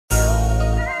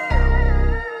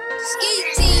Ski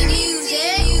Team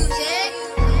music.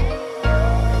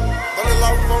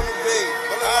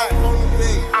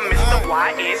 I'm Mr.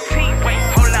 YNT. Wait,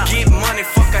 hold up. Get money,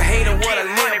 fuck a hater, what I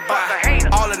live by.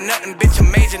 All or nothing, bitch, a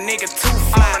major nigga, too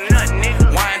fly.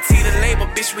 YNT the label,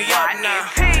 bitch, we up now.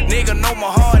 Nigga know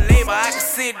my hard labor, I can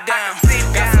sit down.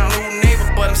 Got some new neighbors,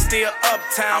 but I'm still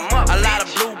uptown. A lot of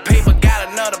blue paper,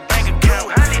 got another bank account.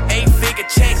 8-figure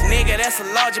checks, nigga, that's a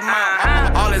large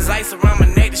amount. All his ice around my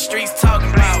neck, the streets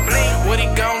talking about what he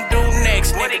gon' do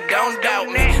next, nigga, don't doubt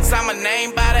me. Sign my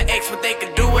name by the X, but they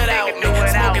can do without me.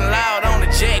 Smoking loud on the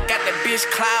jet, got that bitch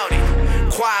cloudy.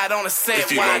 Quiet on the set,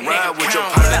 if you why gon' ride with your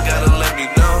count partner, gotta let me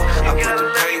know. I put the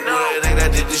paint where it ain't, I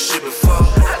did this shit before.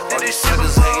 All these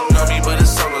suckers hating on me, but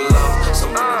it's on the low. So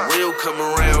when the real come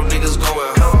around, niggas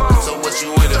going home. So what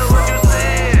you in it for?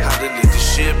 I done did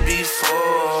this shit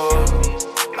before.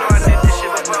 I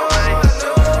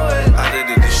done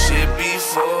did this shit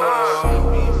before.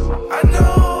 I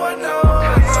know.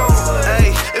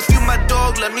 Hey, if you my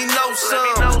dog, let me know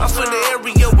some. I'm from the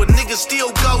area where niggas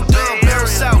still go dumb.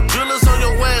 Barrels out, drillers on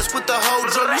your ass with the whole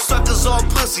drum. You suckers all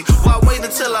pussy. Why wait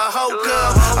until I hoe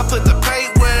come? I put the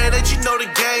paint where it ain't, you know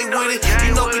the game with it.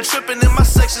 You know we tripping in my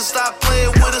section, stop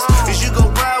playing with us. If you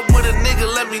gon' ride with a nigga,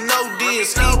 let me know then.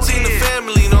 Ski Team the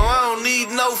family, no, I don't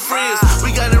need no friends.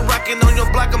 We got it rockin' on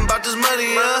your block, I'm about this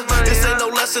money, This ain't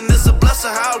no lesson, it's a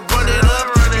blessing how I run it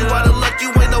up. You out of luck,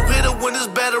 you ain't no hitter when it's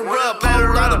better up.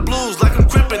 Whole lot of blues like I'm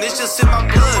crippin', it's just in my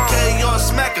blood. K.R.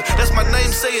 Smacker, that's my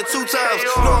name, say it 2 times.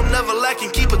 No, I'm never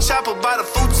lacking, keep a chopper by the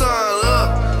futon,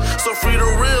 So free the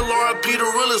real, R.I.P. the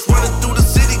realest. Running through the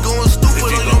city, going stupid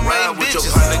on your main bitches.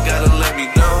 If you gon' ride with your partner, gotta let me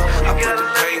know. I put the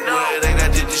paint where it ain't,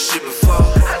 I did this shit before.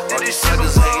 All these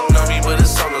suckers hating on me, but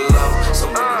it's on the low. So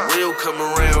when the real come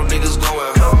around, niggas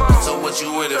going home. So what you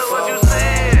in it for? I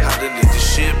done did this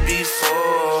shit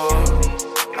before.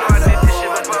 I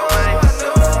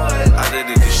done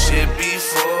did this shit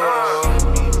before.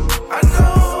 I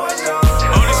know.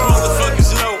 All these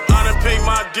motherfuckers know I done paid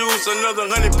my dues. Another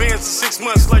 100 bands in 6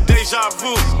 months like deja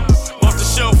vu. Off the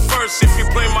shelf first if you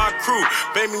play my crew.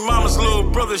 Baby mama's little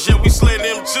brothers, yeah, we slay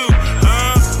them too,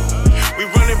 We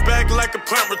running back like a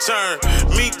punt return.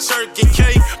 Me, Turk, and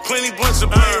K, plenty blunts of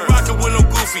burn. Rockin' with no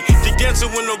goofy, the dancer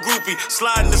with no groupie.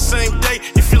 Sliding the same day,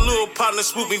 if your little partner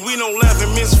swoop me. We don't laugh at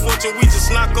misfortune, we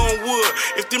just knock on wood.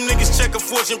 If them niggas check a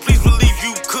fortune, please believe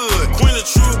you could. Queen of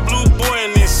true blue boy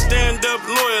in this, stand up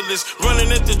loyalist. Running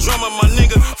at the drummer, my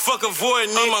nigga, fuck avoiding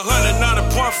it. I'm 100, not a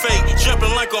part fake,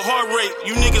 jumping like a heart rate.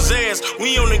 You niggas ass,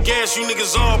 we on the gas, you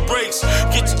niggas all brakes.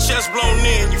 Get your chest blown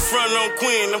in, you front on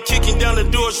Queen. I'm kicking down the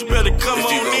doors, you better come if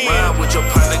on you gon' in. ride with your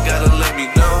partner, gotta let me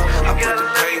know. I put the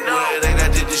paint where it ain't, I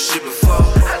did this shit before.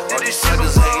 All these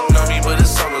suckers hating on me, but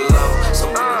it's on the low. So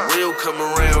when the real come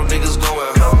around,